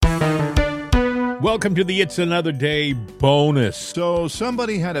Welcome to the It's Another Day bonus. So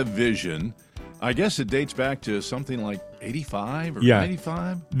somebody had a vision. I guess it dates back to something like 85 or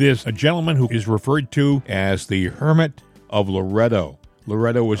 95? There's a gentleman who is referred to as the Hermit of Loreto.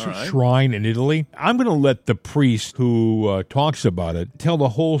 Loreto was a shrine in Italy. I'm going to let the priest who talks about it tell the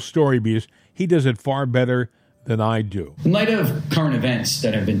whole story because he does it far better than I do. In light of current events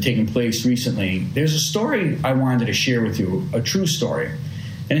that have been taking place recently, there's a story I wanted to share with you, a true story.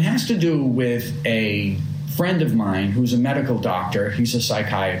 And it has to do with a friend of mine who's a medical doctor. He's a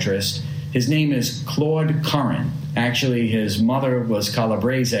psychiatrist. His name is Claude Curran. Actually, his mother was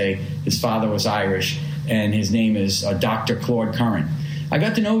Calabrese, his father was Irish, and his name is Dr. Claude Curran. I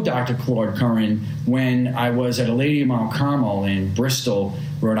got to know Dr. Claude Curran when I was at a Lady of Mount Carmel in Bristol,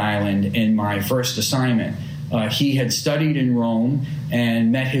 Rhode Island, in my first assignment. He had studied in Rome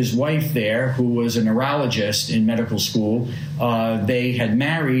and met his wife there, who was a neurologist in medical school. They had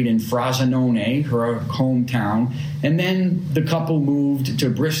married in Frosinone, her hometown, and then the couple moved to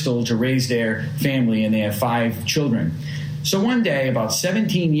Bristol to raise their family, and they have 5 children. So one day, about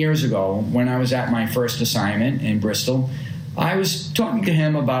 17 years ago, when I was at my first assignment in Bristol, I was talking to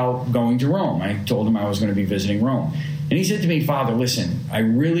him about going to Rome. I told him I was going to be visiting Rome. And he said to me, "Father, listen, I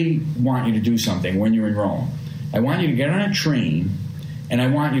really want you to do something when you're in Rome. I want you to get on a train, and I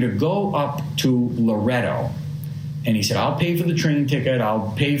want you to go up to Loreto." And he said, "I'll pay for the train ticket,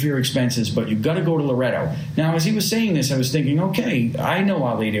 I'll pay for your expenses, but you've got to go to Loreto." Now, as he was saying this, I was thinking, okay, I know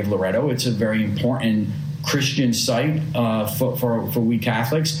Our Lady of Loreto. It's a very important Christian site for we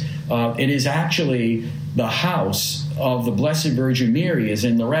Catholics. It is actually the house of the Blessed Virgin Mary is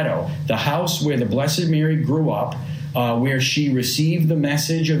in Loreto, the house where the Blessed Mary grew up, where she received the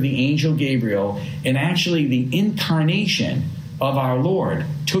message of the angel Gabriel, and actually the incarnation of our Lord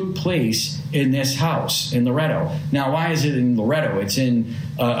took place in this house in Loreto. Now, why is it in Loreto? It's in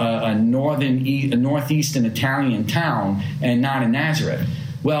a northeastern Italian town and not in Nazareth.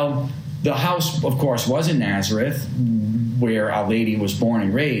 Well, the house, of course, was in Nazareth, where Our Lady was born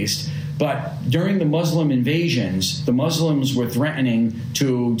and raised. But during the Muslim invasions, the Muslims were threatening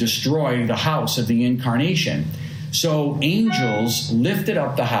to destroy the house of the Incarnation. So angels lifted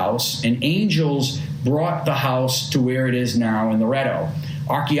up the house, and angels brought the house to where it is now in Loreto.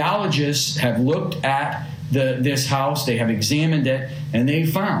 Archaeologists have looked at this house, they have examined it, and they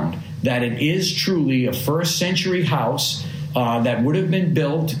found that it is truly a first-century house that would have been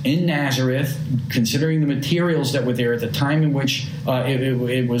built in Nazareth, considering the materials that were there at the time in which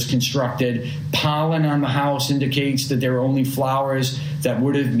it was constructed. Pollen on the house indicates that there were only flowers that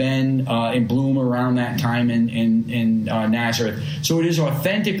would have been in bloom around that time in Nazareth. So it is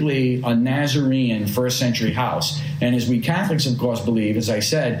authentically a Nazarene first-century house. And as we Catholics, of course, believe, as I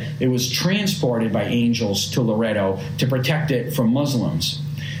said, it was transported by angels to Loreto to protect it from Muslims.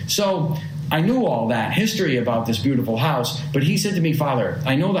 So I knew all that history about this beautiful house, but he said to me, "Father,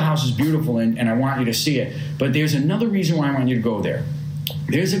 I know the house is beautiful and I want you to see it, but there's another reason why I want you to go there.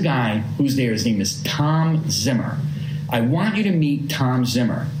 There's a guy who's there. His name is Tom Zimmer. I want you to meet Tom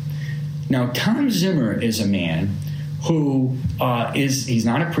Zimmer." Now, Tom Zimmer is a man who he's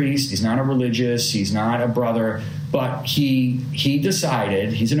not a priest, he's not a religious, he's not a brother, but he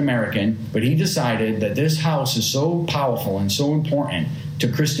decided, he's an American, but he decided that this house is so powerful and so important to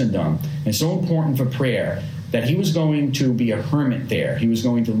Christendom and so important for prayer that he was going to be a hermit there. He was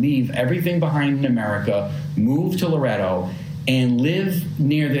going to leave everything behind in America, move to Loreto, and live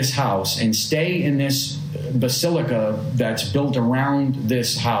near this house and stay in this basilica that's built around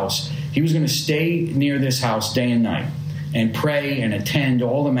this house. He was going to stay near this house day and night and pray and attend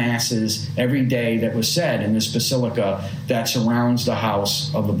all the masses every day that was said in this basilica that surrounds the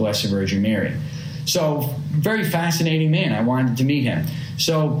house of the Blessed Virgin Mary. So, very fascinating man. I wanted to meet him.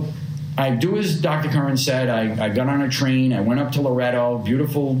 So I do as Dr. Curran said. I got on a train. I went up to Loreto.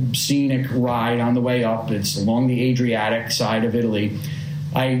 Beautiful scenic ride on the way up. It's along the Adriatic side of Italy.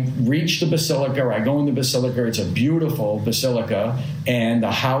 I reach the basilica. I go in the basilica. It's a beautiful basilica, and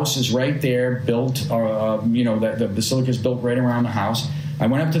the house is right there, built. The basilica is built right around the house. I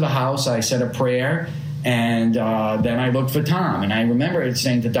went up to the house. I said a prayer. And then I looked for Tom. And I remember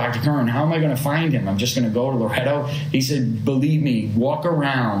saying to Dr. Curran, "How am I going to find him? I'm just going to go to Loreto?" He said, "Believe me, walk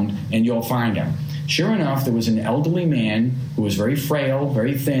around and you'll find him." Sure enough, there was an elderly man who was very frail,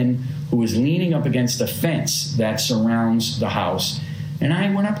 very thin, who was leaning up against the fence that surrounds the house. And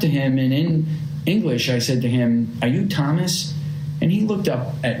I went up to him, and in English, I said to him, "Are you Thomas?" And he looked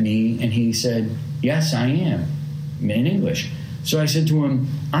up at me and he said, "Yes, I am," in English. So I said to him,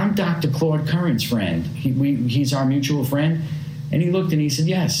 "I'm Dr. Claude Curran's friend. He's our mutual friend." And he looked and he said,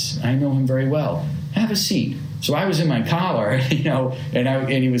 "Yes, I know him very well." have a seat. So I was in my collar,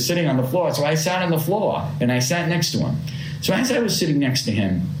 and he was sitting on the floor. So I sat on the floor, and I sat next to him. So as I was sitting next to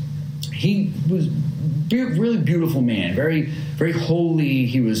him, he was a really beautiful man, very, very holy.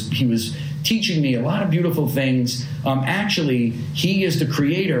 He was teaching me a lot of beautiful things. Actually, he is the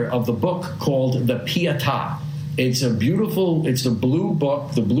creator of the book called the Pietà. It's the blue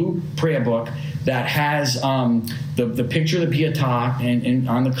book, the blue prayer book that has the picture of the Pietà and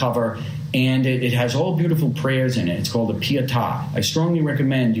on the cover, and it has all beautiful prayers in it. It's called the Pietà. I strongly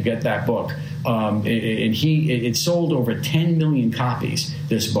recommend you get that book. It sold over 10 million copies,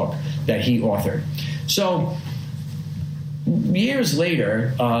 this book that he authored. So years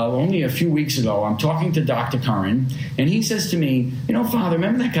later, only a few weeks ago, I'm talking to Dr. Curran, and he says to me, Father,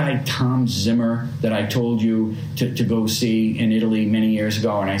 remember that guy Tom Zimmer that I told you to go see in Italy many years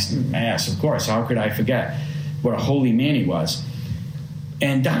ago? And I said, yes, of course. How could I forget what a holy man he was?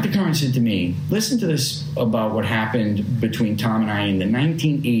 And Dr. Curran said to me, listen to this about what happened between Tom and I in the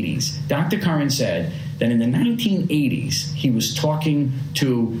 1980s. Dr. Curran said that in the 1980s, he was talking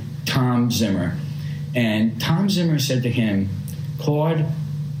to Tom Zimmer. And Tom Zimmer said to him, Claude,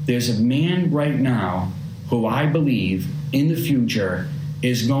 there's a man right now who I believe in the future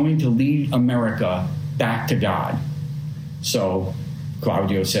is going to lead America back to God. So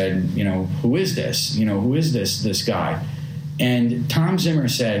Claudio said, who is this? Who is this guy? And Tom Zimmer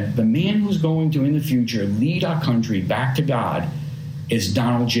said, the man who's going to, in the future, lead our country back to God is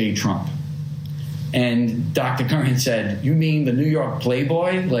Donald J. Trump. And Dr. Curran said, you mean the New York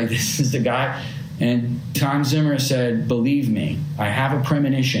Playboy? Like, this is the guy? And Tom Zimmer said, believe me, I have a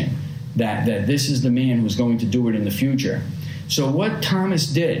premonition that this is the man who's going to do it in the future. So what Thomas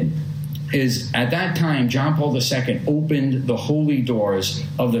did is, at that time, John Paul II opened the holy doors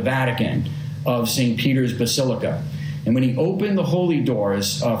of the Vatican, of St. Peter's Basilica. And when he opened the holy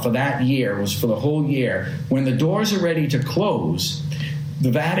doors for that year, it was for the whole year, when the doors are ready to close,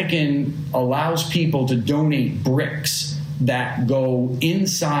 the Vatican allows people to donate bricks that go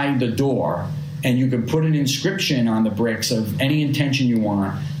inside the door, and you can put an inscription on the bricks of any intention you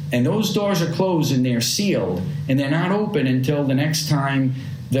want. And those doors are closed and they're sealed, and they're not open until the next time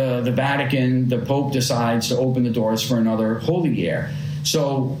the Vatican, the Pope, decides to open the doors for another holy year.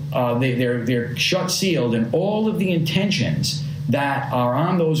 So they're shut, sealed, and all of the intentions that are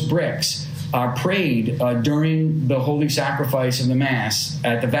on those bricks are prayed during the holy sacrifice of the Mass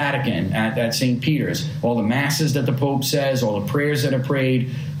at the Vatican, at St. Peter's. All the Masses that the Pope says, all the prayers that are prayed,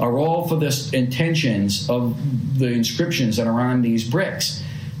 are all for the intentions of the inscriptions that are on these bricks.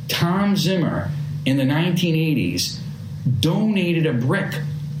 Tom Zimmer, in the 1980s, donated a brick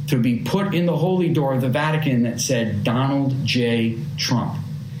to be put in the holy door of the Vatican that said Donald J. Trump.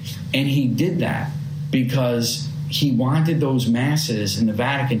 And he did that because he wanted those masses in the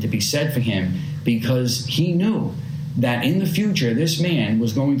Vatican to be said for him, because he knew that in the future this man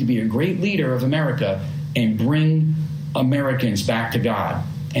was going to be a great leader of America and bring Americans back to God.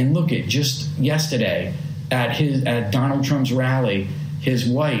 And look at just yesterday at Donald Trump's rally, his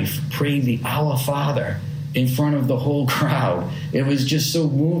wife prayed the Our Father in front of the whole crowd. It was just so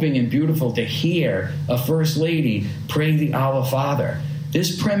moving and beautiful to hear a first lady pray the Our Father.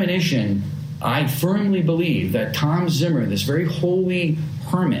 This premonition, I firmly believe that Tom Zimmer, this very holy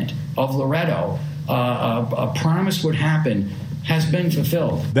hermit of Loretto, a promise would happen, has been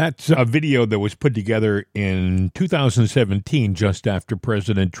fulfilled. That's a video that was put together in 2017, just after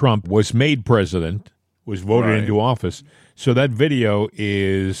President Trump was made president, was voted into office. So that video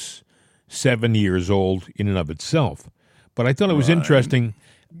is 7 years old in and of itself. But I thought it was interesting,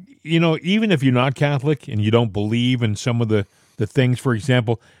 even if you're not Catholic and you don't believe in some of the things, for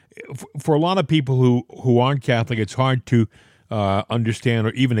example, for a lot of people who aren't Catholic, it's hard to understand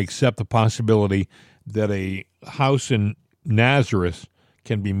or even accept the possibility that a house in Nazareth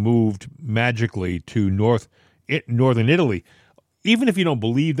can be moved magically to northern Italy. Even if you don't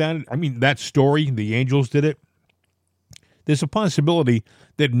believe that, that story, the angels did it, there's a possibility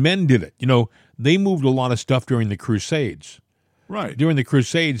that men did it. They moved a lot of stuff during the Crusades. Right. During the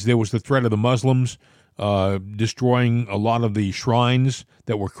Crusades, there was the threat of the Muslims destroying a lot of the shrines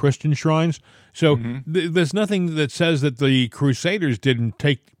that were Christian shrines. So there's nothing that says that the Crusaders didn't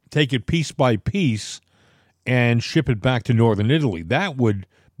take it piece by piece and ship it back to northern Italy. That would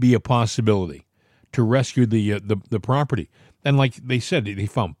be a possibility to rescue the property. And like they said, they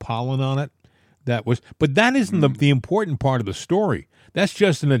found pollen on it. But that isn't the important part of the story. That's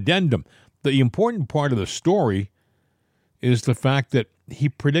just an addendum. The important part of the story is the fact that he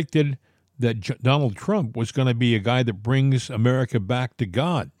predicted that Donald Trump was going to be a guy that brings America back to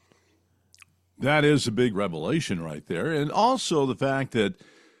God. That is a big revelation right there. And also the fact that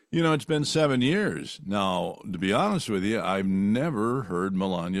It's been 7 years. Now, to be honest with you, I've never heard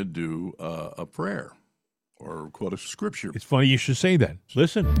Melania do a prayer or quote a scripture. It's funny you should say that.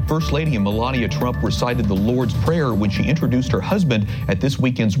 Listen. First Lady Melania Trump recited the Lord's Prayer when she introduced her husband at this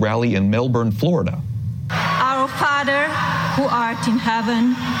weekend's rally in Melbourne, Florida. Our Father, who art in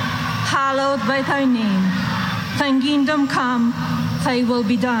heaven, hallowed be thy name. Thy kingdom come, thy will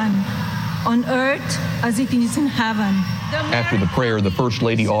be done, on earth as it is in heaven. After the prayer, the First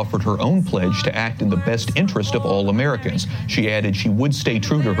Lady offered her own pledge to act in the best interest of all Americans. She added she would stay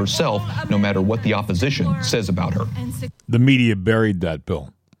true to herself no matter what the opposition says about her. The media buried that,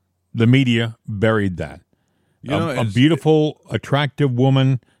 Bill. The media buried that. A beautiful, attractive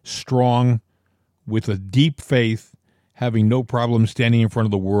woman, strong, with a deep faith, having no problem standing in front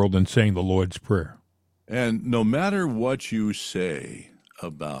of the world and saying the Lord's Prayer. And no matter what you say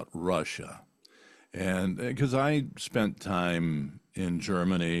about Russia, and because I spent time in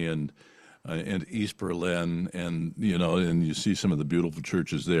Germany and East Berlin, and and you see some of the beautiful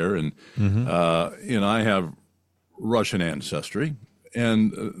churches there, and I have Russian ancestry,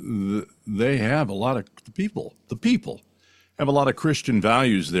 and they have a lot of the people have a lot of Christian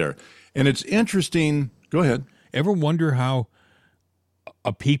values there, and it's interesting. Go ahead. Ever wonder how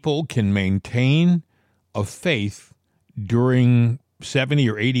a people can maintain a faith during 70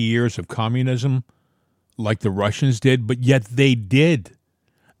 or 80 years of communism like the Russians did, but yet they did.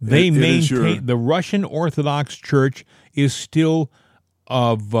 They maintain. The Russian Orthodox Church is still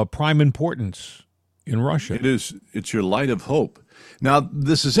of prime importance in Russia. It is. It's your light of hope. Now,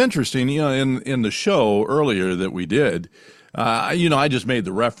 this is interesting. In the show earlier that we did, I just made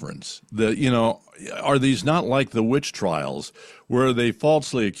the reference that, are these not like the witch trials where they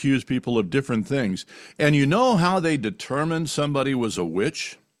falsely accuse people of different things? And you know how they determined somebody was a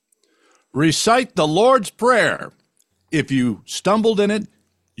witch? Recite the Lord's Prayer. If you stumbled in it,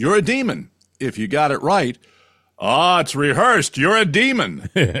 you're a demon. If you got it right, it's rehearsed. You're a demon.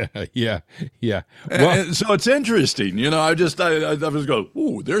 Yeah. And so it's interesting. I was going,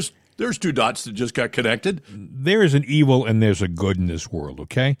 ooh, there's two dots that just got connected. There is an evil and there's a good in this world,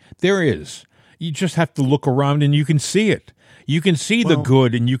 okay? There is. You just have to look around and you can see it. You can see the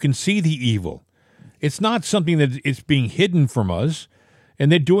good and you can see the evil. It's not something that it's being hidden from us,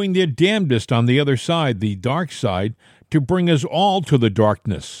 and they're doing their damnedest on the other side, the dark side, to bring us all to the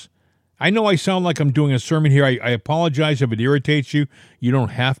darkness. I know I sound like I'm doing a sermon here. I apologize if it irritates you. You don't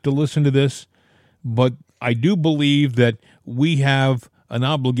have to listen to this, but I do believe that we have an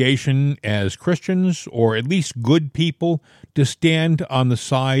obligation as Christians, or at least good people, to stand on the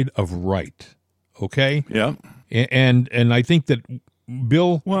side of right. Okay? Yeah. And I think that,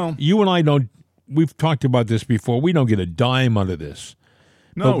 Bill, you and I we've talked about this before, we don't get a dime out of this.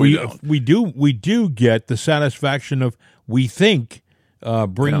 No, but we don't. We do get the satisfaction of, we think,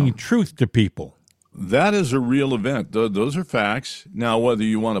 bringing truth to people. That is a real event. Those are facts. Now, whether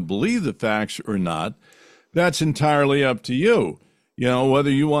you want to believe the facts or not, that's entirely up to you.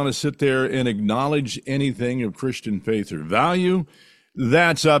 Whether you want to sit there and acknowledge anything of Christian faith or value,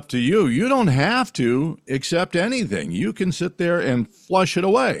 that's up to you. You don't have to accept anything. You can sit there and flush it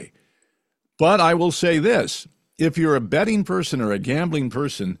away. But I will say this. If you're a betting person or a gambling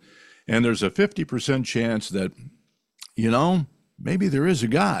person, and there's a 50% chance that, maybe there is a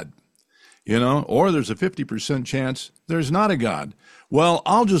God, or there's a 50% chance there's not a God. Well,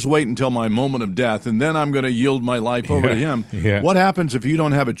 I'll just wait until my moment of death, and then I'm going to yield my life over to him. Yeah. What happens if you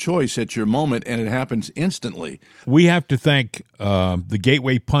don't have a choice at your moment and it happens instantly? We have to thank the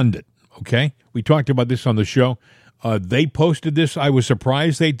Gateway Pundit, okay? We talked about this on the show. They posted this. I was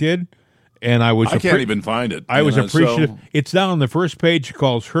surprised they did. And I can't even find it. I was appreciative. It's down on the first page. It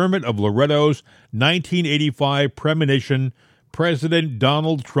calls Hermit of Loretto's 1985 Premonition. President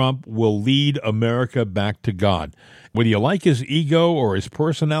Donald Trump will lead America back to God. Whether you like his ego or his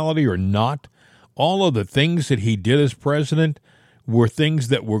personality or not, all of the things that he did as president were things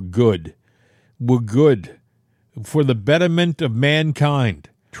that were good for the betterment of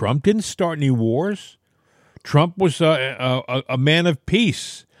mankind. Trump didn't start any wars. Trump was a man of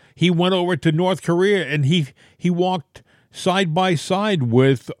peace. He went over to North Korea and he walked side by side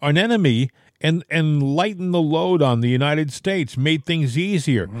with an enemy and lightened the load on the United States, made things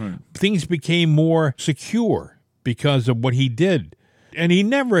easier. Right. Things became more secure because of what he did. And he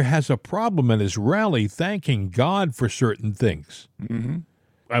never has a problem at his rally thanking God for certain things. Mm-hmm.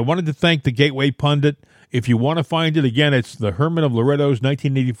 I wanted to thank the Gateway Pundit. If you want to find it, again, it's the Hermit of Loretto's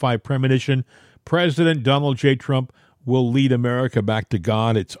 1985 Premonition. President Donald J. Trump will lead America back to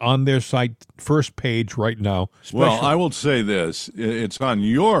God. It's on their site, first page right now. Well, I will say this. It's on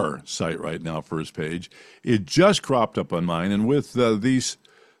your site right now, first page. It just cropped up on mine. And with these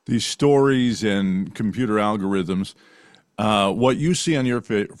these stories and computer algorithms, what you see on your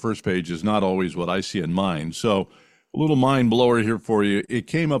first page is not always what I see on mine. So a little mind blower here for you. It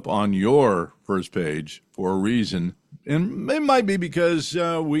came up on your first page for a reason. And it might be because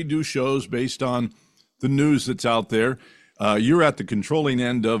we do shows based on the news that's out there. You're at the controlling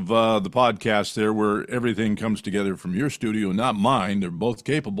end of the podcast there, where everything comes together from your studio, not mine. They're both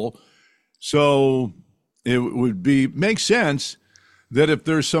capable. So it would make sense that if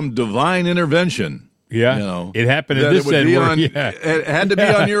there's some divine intervention, it happened at this end. It had to be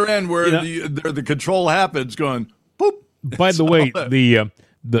on your end where the control happens. Going boop. By the way,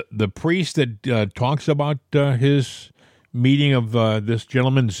 the priest that talks about his meeting of this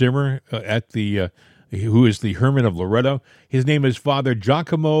gentleman Zimmer at the who is the hermit of Loreto, his name is Father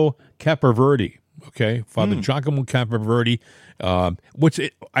Giacomo Capoverde. Okay, Father Giacomo Capoverde.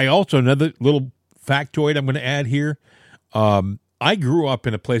 I also, another little factoid I'm going to add here. I grew up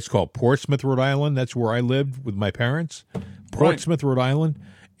in a place called Portsmouth, Rhode Island. That's where I lived with my parents. Portsmouth, Rhode Island.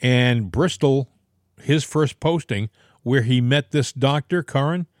 And Bristol, his first posting, where he met this doctor,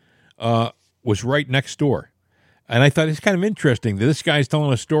 Curran, was right next door. And I thought it's kind of interesting that this guy's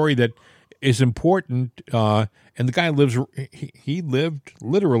telling a story that is important, and the guy he lived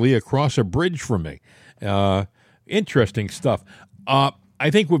literally across a bridge from me. Interesting stuff. I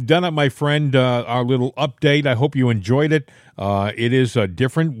think we've done it, my friend, our little update. I hope you enjoyed it. It is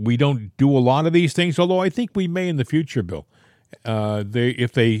different. We don't do a lot of these things, although I think we may in the future, Bill.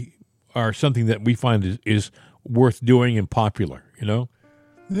 If they are something that we find is worth doing and popular,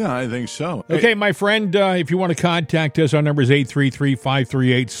 Yeah, I think so. Okay, my friend, if you want to contact us, our number is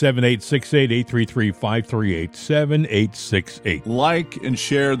 833-538-7868, 833-538-7868. Like and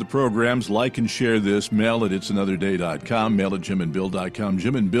share the programs. Like and share this. Mail at itsanotherday.com. Mail at jimandbill.com.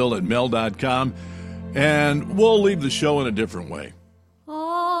 jimandbill@mail.com. And we'll leave the show in a different way.